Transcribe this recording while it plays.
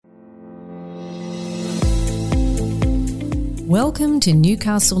Welcome to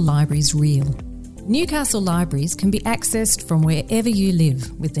Newcastle Libraries Reel. Newcastle Libraries can be accessed from wherever you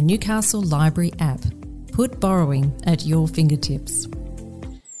live with the Newcastle Library app. Put borrowing at your fingertips.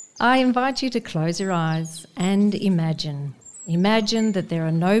 I invite you to close your eyes and imagine. Imagine that there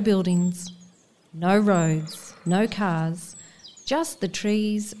are no buildings, no roads, no cars, just the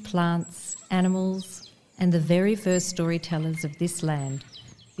trees, plants, animals, and the very first storytellers of this land,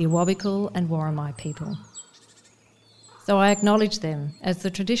 the Awabakal and Worimi people. So I acknowledge them as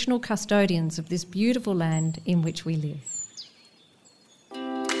the traditional custodians of this beautiful land in which we live.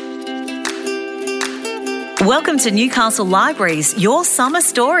 Welcome to Newcastle Libraries, Your Summer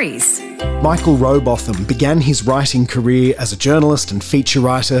Stories. Michael Rowbotham began his writing career as a journalist and feature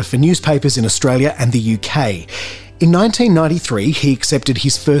writer for newspapers in Australia and the UK. In 1993, he accepted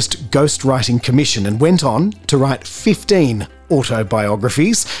his first ghostwriting commission and went on to write 15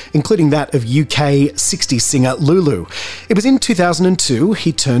 autobiographies, including that of UK 60s singer Lulu. It was in 2002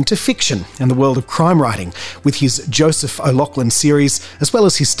 he turned to fiction and the world of crime writing with his Joseph O'Loughlin series, as well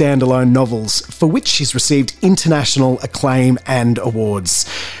as his standalone novels, for which he's received international acclaim and awards.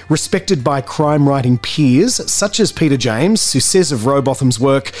 Respected by crime writing peers such as Peter James, who says of Rowbotham's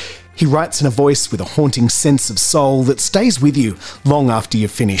work, he writes in a voice with a haunting sense of soul that stays with you long after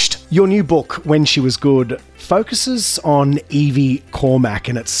you've finished. Your new book, When She Was Good, focuses on Evie Cormack,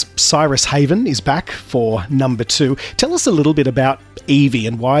 and it's Cyrus Haven is back for number 2. Tell us a little bit about Evie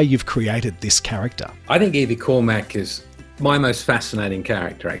and why you've created this character. I think Evie Cormack is my most fascinating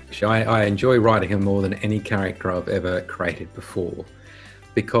character, actually. I enjoy writing her more than any character I've ever created before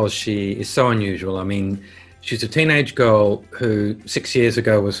because she is so unusual. I mean, she's a teenage girl who 6 years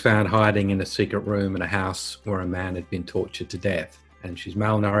ago was found hiding in a secret room in a house where a man had been tortured to death. And she's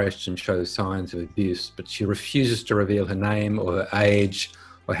malnourished and shows signs of abuse, but she refuses to reveal her name or her age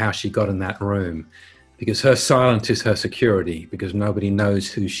or how she got in that room because her silence is her security, because nobody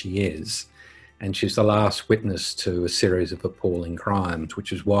knows who she is. And she's the last witness to a series of appalling crimes,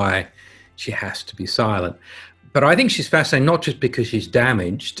 which is why she has to be silent. But I think she's fascinating, not just because she's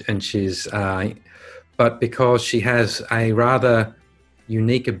damaged and but because she has a rather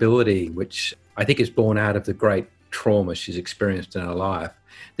unique ability, which I think is born out of the great trauma she's experienced in her life,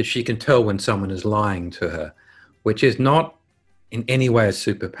 that she can tell when someone is lying to her, which is not in any way a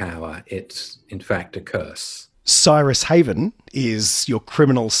superpower. It's, in fact, a curse. Cyrus Haven is your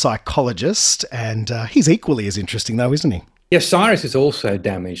criminal psychologist, and he's equally as interesting, though, isn't he? Yes, Cyrus is also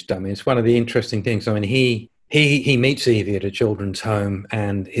damaged. I mean, it's one of the interesting things. I mean, he meets Evie at a children's home,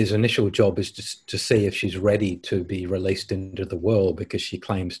 and his initial job is to see if she's ready to be released into the world because she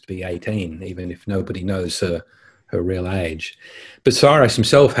claims to be 18, even if nobody knows her real age. But Cyrus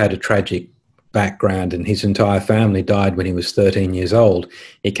himself had a tragic background, and his entire family died when he was 13 years old.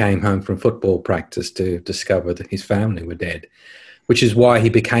 He came home from football practice to discover that his family were dead, which is why he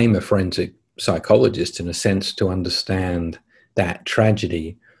became a forensic psychologist, in a sense, to understand that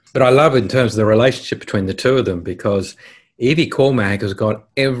tragedy. But I love it in terms of the relationship between the two of them, because Evie Cormack has got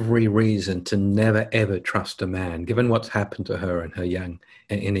every reason to never, ever trust a man, given what's happened to her in her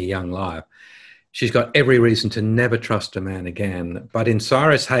young life. She's got every reason to never trust a man again. But in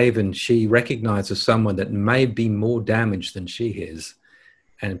Cyrus Haven, she recognises someone that may be more damaged than she is,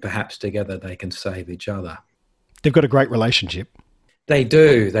 and perhaps together they can save each other. They've got a great relationship. They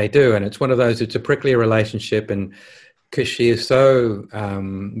do. And it's one of those, it's a prickly relationship, and because she is so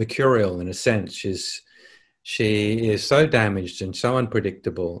mercurial in a sense. She is so damaged and so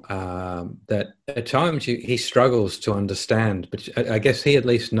unpredictable that at times he struggles to understand, but I guess he at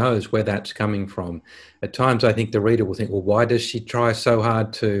least knows where that's coming from. At times I think the reader will think, well, why does she try so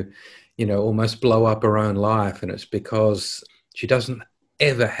hard to, almost blow up her own life? And it's because she doesn't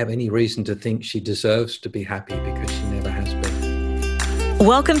ever have any reason to think she deserves to be happy, because she never has been.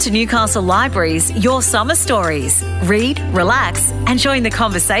 Welcome to Newcastle Libraries, Your Summer Stories. Read, relax, and join the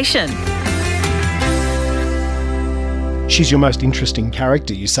conversation. She's your most interesting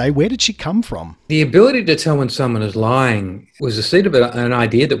character, you say. Where did she come from? The ability to tell when someone is lying was the seed of an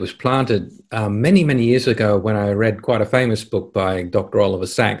idea that was planted many, many years ago when I read quite a famous book by Dr. Oliver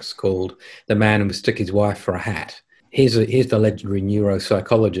Sacks called The Man Who Mistook His Wife for a Hat. He's the legendary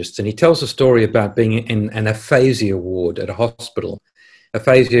neuropsychologist, and he tells a story about being in an aphasia ward at a hospital.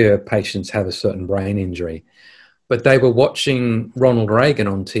 Aphasia patients have a certain brain injury. But they were watching Ronald Reagan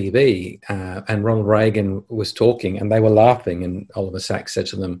on TV, and Ronald Reagan was talking, and they were laughing. And Oliver Sacks said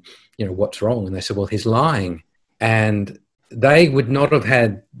to them, what's wrong? And they said, well, he's lying. And they would not have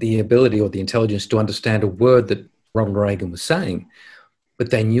had the ability or the intelligence to understand a word that Ronald Reagan was saying, but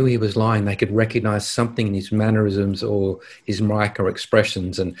they knew he was lying. They could recognize something in his mannerisms or his micro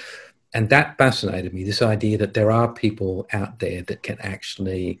expressions. And And that fascinated me, this idea that there are people out there that can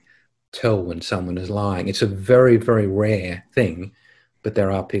actually tell when someone is lying. It's a very, very rare thing, but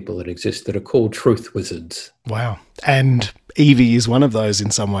there are people that exist that are called truth wizards. Wow. And Evie is one of those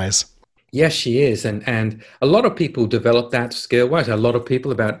in some ways. Yes, she is. And a lot of people develop that skill. Well, a lot of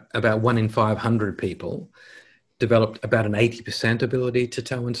people, about 1 in 500 people, developed about an 80% ability to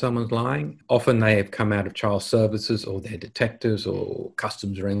tell when someone's lying. Often they have come out of child services, or they're detectives or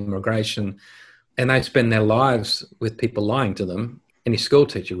customs or immigration, and they spend their lives with people lying to them. Any school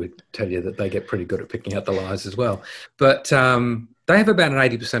teacher would tell you that they get pretty good at picking out the lies as well. But they have about an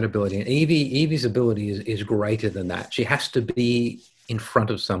 80% ability, and Evie's ability is greater than that. She has to be in front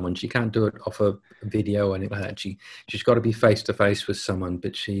of someone. She can't do it off a video or anything like that. She's got to be face to face with someone,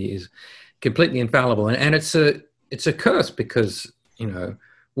 but she is completely infallible. And it's a curse because,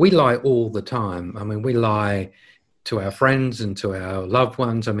 we lie all the time. I mean, we lie to our friends and to our loved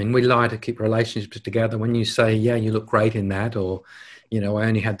ones. I mean, we lie to keep relationships together. When you say, yeah, you look great in that, or, I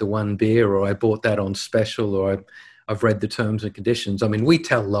only had the one beer, or I bought that on special, or I've read the terms and conditions. I mean, we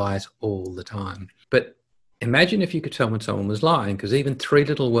tell lies all the time. But imagine if you could tell when someone was lying, because even 3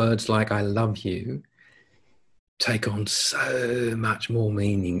 little words like I love you take on so much more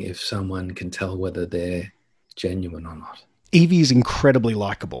meaning if someone can tell whether they're genuine or not. Evie is incredibly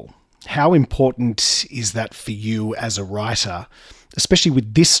likable. How important is that for you as a writer, especially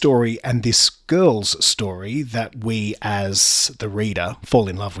with this story and this girl's story, that we as the reader fall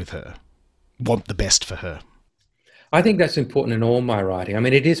in love with her, want the best for her? I think that's important in all my writing. I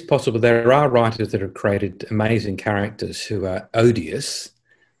mean, it is possible. There are writers that have created amazing characters who are odious,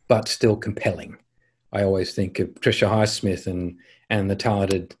 but still compelling. I always think of Patricia Highsmith and the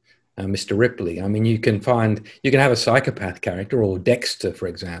talented Mr. Ripley. I mean, you can have a psychopath character, or Dexter, for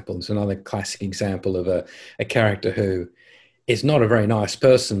example. It's another classic example of a character who is not a very nice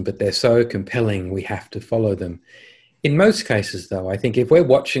person, but they're so compelling we have to follow them. In most cases, though, I think if we're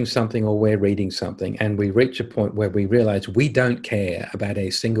watching something or we're reading something and we reach a point where we realize we don't care about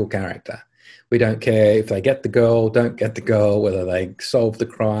a single character, we don't care if they get the girl, don't get the girl, whether they solve the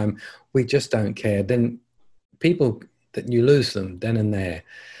crime, we just don't care, then you lose them then and there.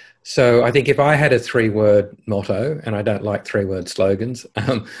 So I think if I had a 3-word motto, and I don't like 3-word slogans,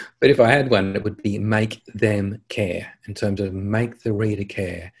 but if I had one, it would be make them care, in terms of make the reader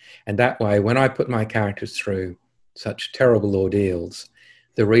care. And that way, when I put my characters through such terrible ordeals,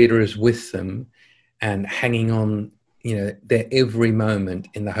 the reader is with them and hanging on, their every moment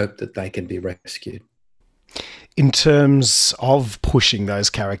in the hope that they can be rescued. In terms of pushing those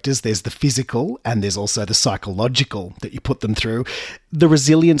characters, there's the physical and there's also the psychological that you put them through. The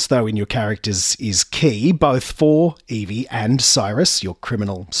resilience, though, in your characters is key, both for Evie and Cyrus, your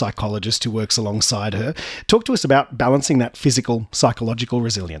criminal psychologist who works alongside her. Talk to us about balancing that physical, psychological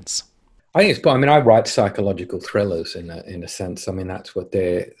resilience. I think I write psychological thrillers in a sense. I mean, that's what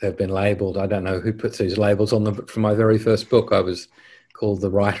they've been labelled. I don't know who puts these labels on them, but for my very first book, I was called the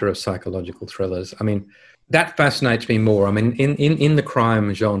writer of psychological thrillers. I mean, that fascinates me more. I mean, in the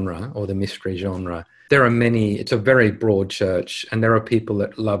crime genre or the mystery genre, there are many, it's a very broad church, and there are people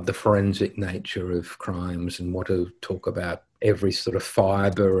that love the forensic nature of crimes and want to talk about every sort of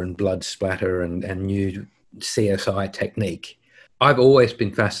fibre and blood splatter and new CSI technique. I've always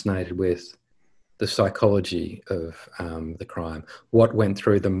been fascinated with the psychology of the crime, what went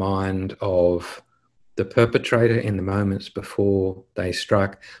through the mind of the perpetrator in the moments before they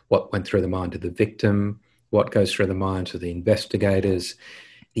struck, what went through the mind of the victim, what goes through the minds of the investigators,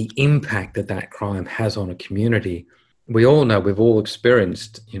 the impact that crime has on a community. We all know, we've all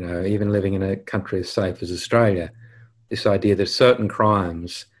experienced, even living in a country as safe as Australia, this idea that certain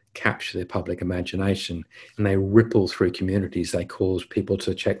crimes capture the public imagination and they ripple through communities. They cause people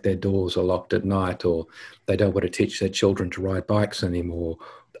to check their doors are locked at night, or they don't want to teach their children to ride bikes anymore.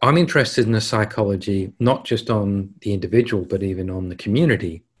 I'm interested in the psychology, not just on the individual, but even on the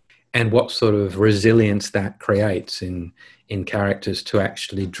community, and what sort of resilience that creates in characters to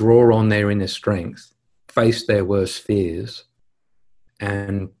actually draw on their inner strength, face their worst fears,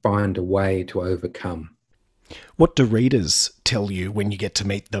 and find a way to overcome. What do readers tell you when you get to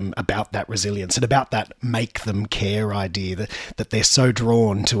meet them about that resilience and about that make them care idea, that they're so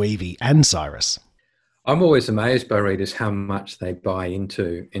drawn to Evie and Cyrus? I'm always amazed by readers how much they buy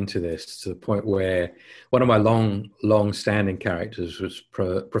into this, to the point where one of my long-standing characters was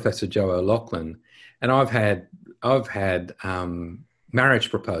Professor Joe O'Loughlin, and I've had marriage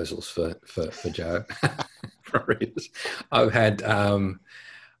proposals for Joe from readers. I've had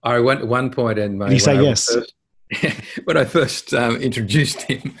I went at one point in my. Did he say yes? When I first introduced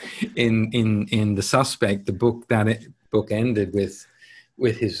him in The Suspect, the book ended with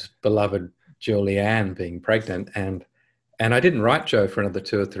with his beloved Julianne being pregnant, and I didn't write Jo for another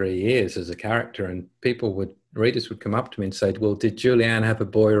 2 or 3 years as a character, and readers would come up to me and say, well, did Julianne have a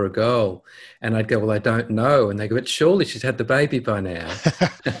boy or a girl? And I'd go, well, I don't know. And they go, but surely she's had the baby by now.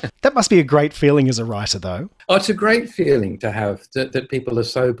 That must be a great feeling as a writer, though. Oh, it's a great feeling to have that people are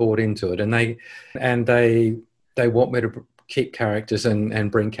so bought into it, and they want me to keep characters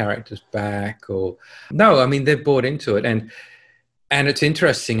and bring characters back. Or no, I mean, they're bought into it, and it's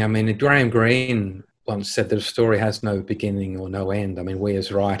interesting. I mean, Graham Greene once said that a story has no beginning or no end. I mean, we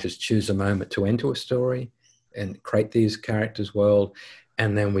as writers choose a moment to enter a story and create these characters' world,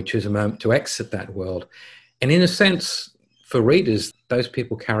 and then we choose a moment to exit that world. And in a sense, for readers, those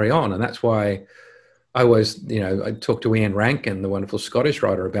people carry on, and that's why I talked to Ian Rankin, the wonderful Scottish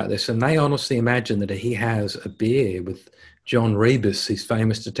writer, about this, and they honestly imagine that he has a beer with John Rebus, his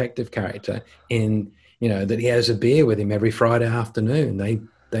famous detective character, that he has a beer with him every Friday afternoon.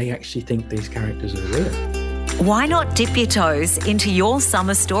 They actually think these characters are real. Why not dip your toes into your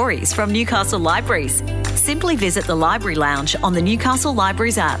summer stories from Newcastle Libraries? Simply visit the Library Lounge on the Newcastle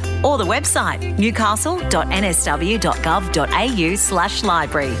Libraries app or the website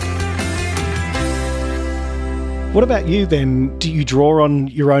newcastle.nsw.gov.au/library. What about you then? Do you draw on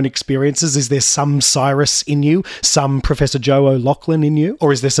your own experiences? Is there some Cyrus in you, some Professor Jo O'Loughlin in you,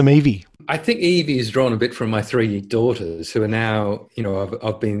 or is there some Evie? I think Evie is drawn a bit from my 3 daughters, who are now,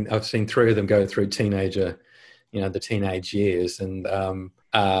 I've seen 3 of them go through the teenage years, and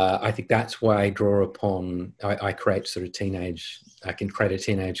I think that's why I draw upon. I create I can create a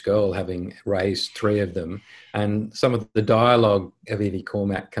teenage girl, having raised 3 of them, and some of the dialogue of Evie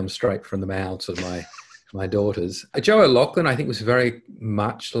Cormack comes straight from the mouths of my daughters. Jo O'Loughlin, I think, was very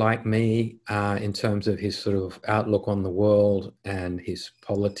much like me in terms of his sort of outlook on the world and his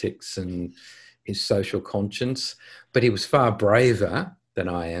politics and his social conscience, but he was far braver than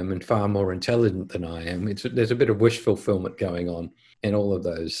I am and far more intelligent than I am. There's a bit of wish fulfillment going on in all of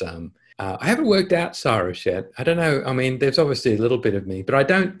those. I haven't worked out Cyrus yet. I don't know. I mean, there's obviously a little bit of me, but I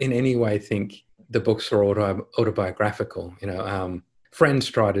don't in any way think the books are autobiographical. Friends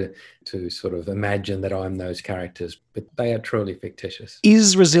try to sort of imagine that I'm those characters, but they are truly fictitious.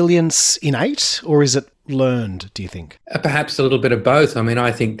 Is resilience innate or is it learned, do you think? Perhaps a little bit of both. I mean,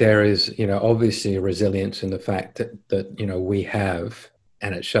 I think there is, obviously a resilience in the fact that we have,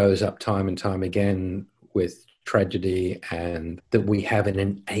 and it shows up time and time again with tragedy, and that we have an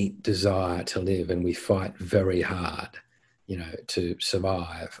innate desire to live and we fight very hard, to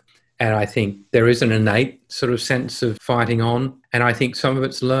survive. And I think there is an innate sort of sense of fighting on. And I think some of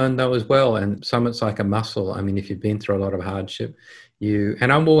it's learned, though, as well. And some it's like a muscle. I mean, if you've been through a lot of hardship,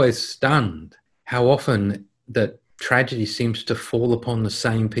 and I'm always stunned how often that tragedy seems to fall upon the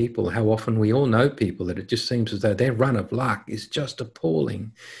same people. How often we all know people that it just seems as though their run of luck is just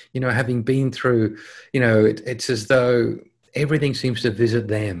appalling. Having been through, it's as though everything seems to visit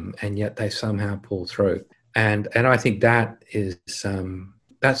them and yet they somehow pull through. And I think that is...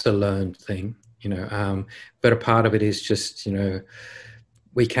 that's a learned thing, but a part of it is just,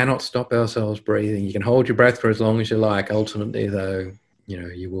 we cannot stop ourselves breathing. You can hold your breath for as long as you like. Ultimately, though,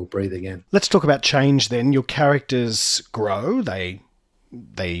 you will breathe again. Let's talk about change then. Your characters grow. They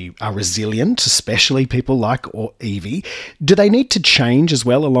are resilient, especially people like Evie. Do they need to change as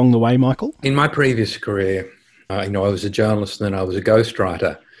well along the way, Michael? In my previous career, I was a journalist and then I was a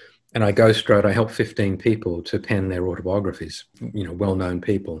ghostwriter. And I helped 15 people to pen their autobiographies, well-known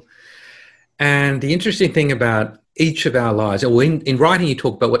people. And the interesting thing about each of our lives, or in writing you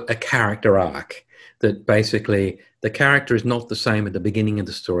talk about a character arc, that basically the character is not the same at the beginning of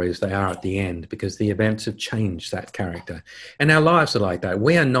the story as they are at the end, because the events have changed that character. And our lives are like that.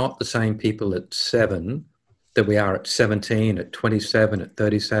 We are not the same people at 7 that we are at 17, at 27, at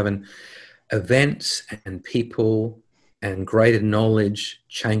 37. Events and people and greater knowledge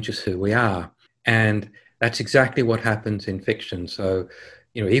changes who we are. And that's exactly what happens in fiction. So,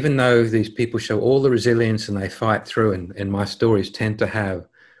 even though these people show all the resilience and they fight through, and my stories tend to have,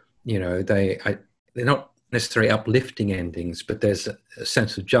 they're not necessarily uplifting endings, but there's a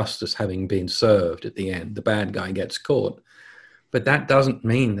sense of justice having been served at the end. The bad guy gets caught. But that doesn't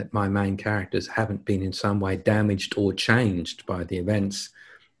mean that my main characters haven't been in some way damaged or changed by the events,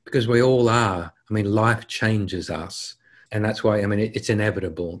 because we all are. I mean, life changes us. And that's why, it's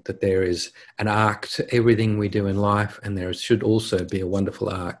inevitable that there is an arc to everything we do in life, and there should also be a wonderful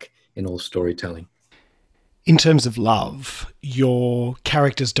arc in all storytelling. In terms of love, your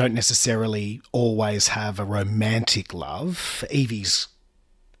characters don't necessarily always have a romantic love. Evie's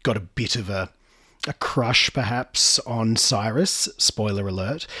got a bit of a crush, perhaps, on Cyrus, spoiler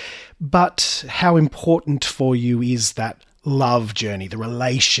alert. But how important for you is that love journey, the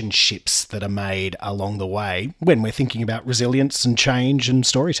relationships that are made along the way when we're thinking about resilience and change and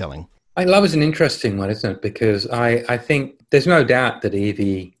storytelling. Love is an interesting one, isn't it? Because I think there's no doubt that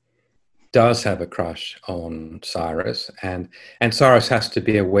Evie does have a crush on Cyrus, and Cyrus has to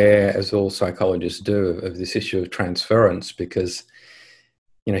be aware, as all psychologists do, of this issue of transference, because,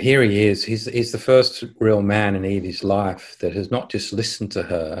 you know, here he is, he's the first real man in Evie's life that has not just listened to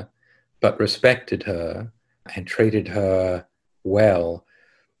her, but respected her and treated her well.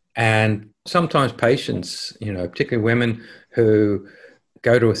 And sometimes patients, you know, particularly women who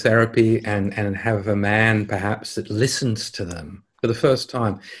go to a therapy and have a man perhaps that listens to them for the first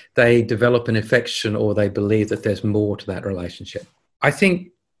time, they develop an affection, or they believe that there's more to that relationship. I think,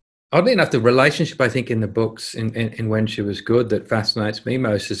 oddly enough, the relationship I think in the books in When She Was Good that fascinates me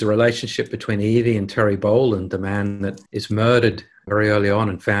most is the relationship between Evie and Terry Boland, the man that is murdered very early on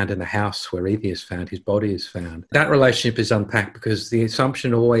and found in the house where Evie is found, his body is found. That relationship is unpacked because the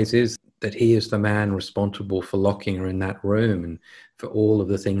assumption always is that he is the man responsible for locking her in that room and for all of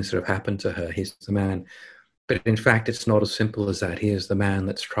the things that have happened to her. He's the man. But in fact, it's not as simple as that. He is the man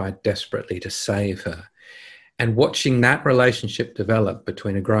that's tried desperately to save her. And watching that relationship develop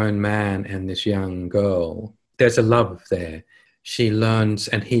between a grown man and this young girl, there's a love there. She learns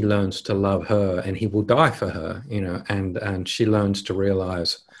and he learns to love her, and he will die for her, you know, and she learns to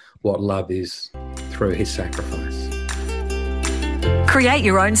realize what love is through his sacrifice. Create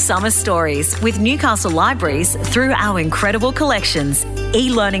your own summer stories with Newcastle Libraries through our incredible collections,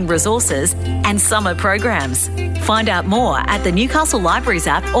 e-learning resources and summer programs. Find out more at the Newcastle Libraries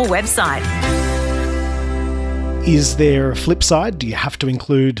app or website. Is there a flip side? Do you have to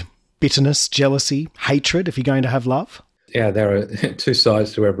include bitterness, jealousy, hatred if you're going to have love? Yeah, there are two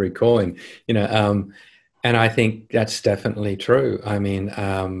sides to every coin, you know, and I think that's definitely true. I mean,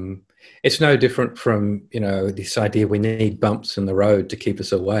 it's no different from, you know, this idea we need bumps in the road to keep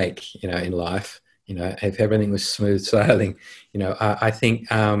us awake, you know, in life. You know, if everything was smooth sailing, you know, I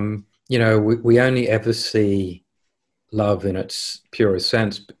think, you know, we only ever see love in its purest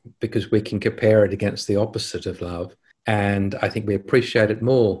sense because we can compare it against the opposite of love. And I think we appreciate it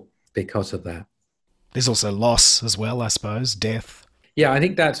more because of that. There's also loss as well, I suppose, death. Yeah, I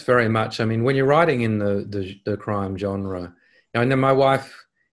think that's very much, I mean, when you're writing in the crime genre, I know my wife,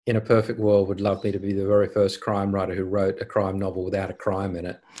 in a perfect world, would love me to be the very first crime writer who wrote a crime novel without a crime in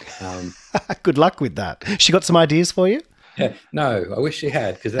it. Good luck with that. She got some ideas for you? Yeah, no, I wish she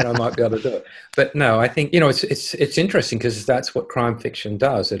had, because then I might be able to do it. But no, I think, you know, it's interesting because that's what crime fiction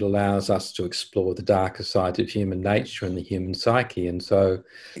does. It allows us to explore the darker sides of human nature and the human psyche. And so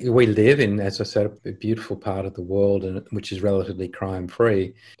we live in, as I said, a beautiful part of the world, and which is relatively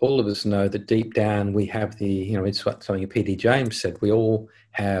crime-free. All of us know that deep down we have the, you know, it's what something P.D. James said, we're all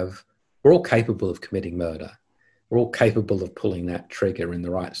capable of committing murder. We're all capable of pulling that trigger in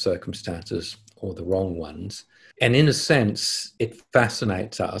the right circumstances or the wrong ones. And in a sense, it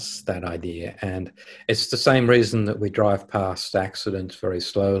fascinates us, that idea. And it's the same reason that we drive past accidents very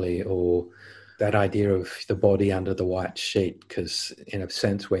slowly, or that idea of the body under the white sheet, because in a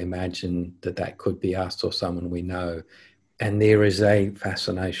sense we imagine that that could be us or someone we know. And there is a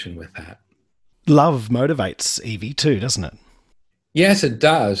fascination with that. Love motivates Evie too, doesn't it? Yes, it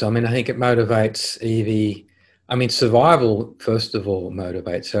does. I mean, I think it motivates Evie. I mean, survival, first of all,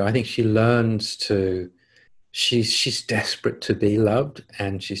 motivates her. I think she learns to... She's desperate to be loved,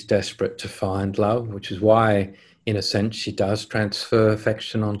 and she's desperate to find love, which is why, in a sense, she does transfer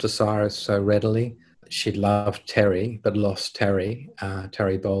affection onto Cyrus so readily. She loved Terry, but lost Terry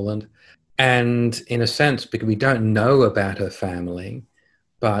Boland. And in a sense, because we don't know about her family,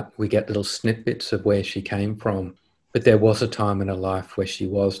 but we get little snippets of where she came from. But there was a time in her life where she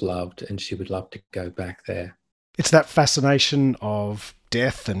was loved, and she would love to go back there. It's that fascination of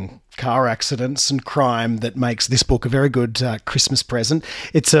death and car accidents and crime that makes this book a very good Christmas present.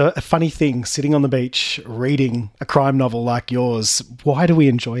 It's a funny thing, sitting on the beach reading a crime novel like yours. Why do we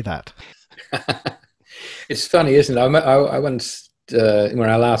enjoy that? It's funny, isn't it? I once, when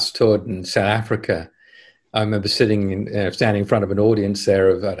I last toured in South Africa, I remember standing in front of an audience there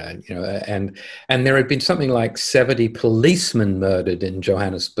of, and there had been something like 70 policemen murdered in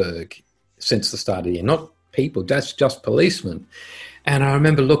Johannesburg since the start of the year. Not people, that's just policemen. And I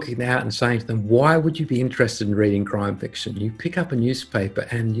remember looking out and saying to them, why would you be interested in reading crime fiction? You pick up a newspaper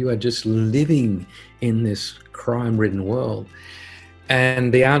and you are just living in this crime-ridden world.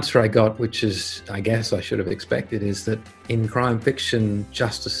 And the answer I got, which is, I guess I should have expected, is that in crime fiction,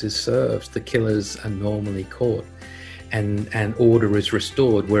 justice is served, the killers are normally caught, and order is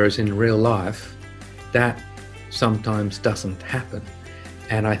restored, whereas in real life, that sometimes doesn't happen.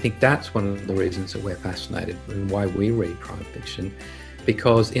 And I think that's one of the reasons that we're fascinated and why we read crime fiction,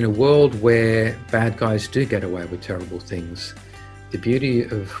 because in a world where bad guys do get away with terrible things, the beauty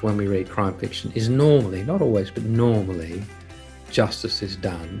of when we read crime fiction is normally, not always, but normally, justice is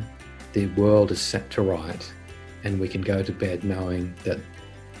done, the world is set to right, and we can go to bed knowing that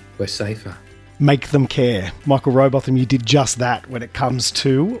we're safer. Make them care. Michael Rowbotham, you did just that when it comes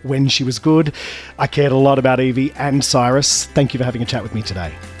to When She Was Good. I cared a lot about Evie and Cyrus. Thank you for having a chat with me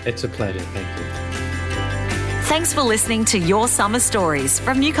today. It's a pleasure. Thank you. Thanks for listening to Your Summer Stories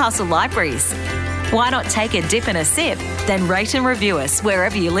from Newcastle Libraries. Why not take a dip and a sip, then rate and review us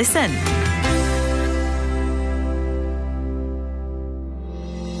wherever you listen.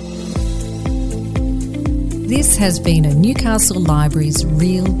 This has been a Newcastle Libraries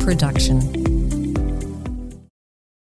Real production.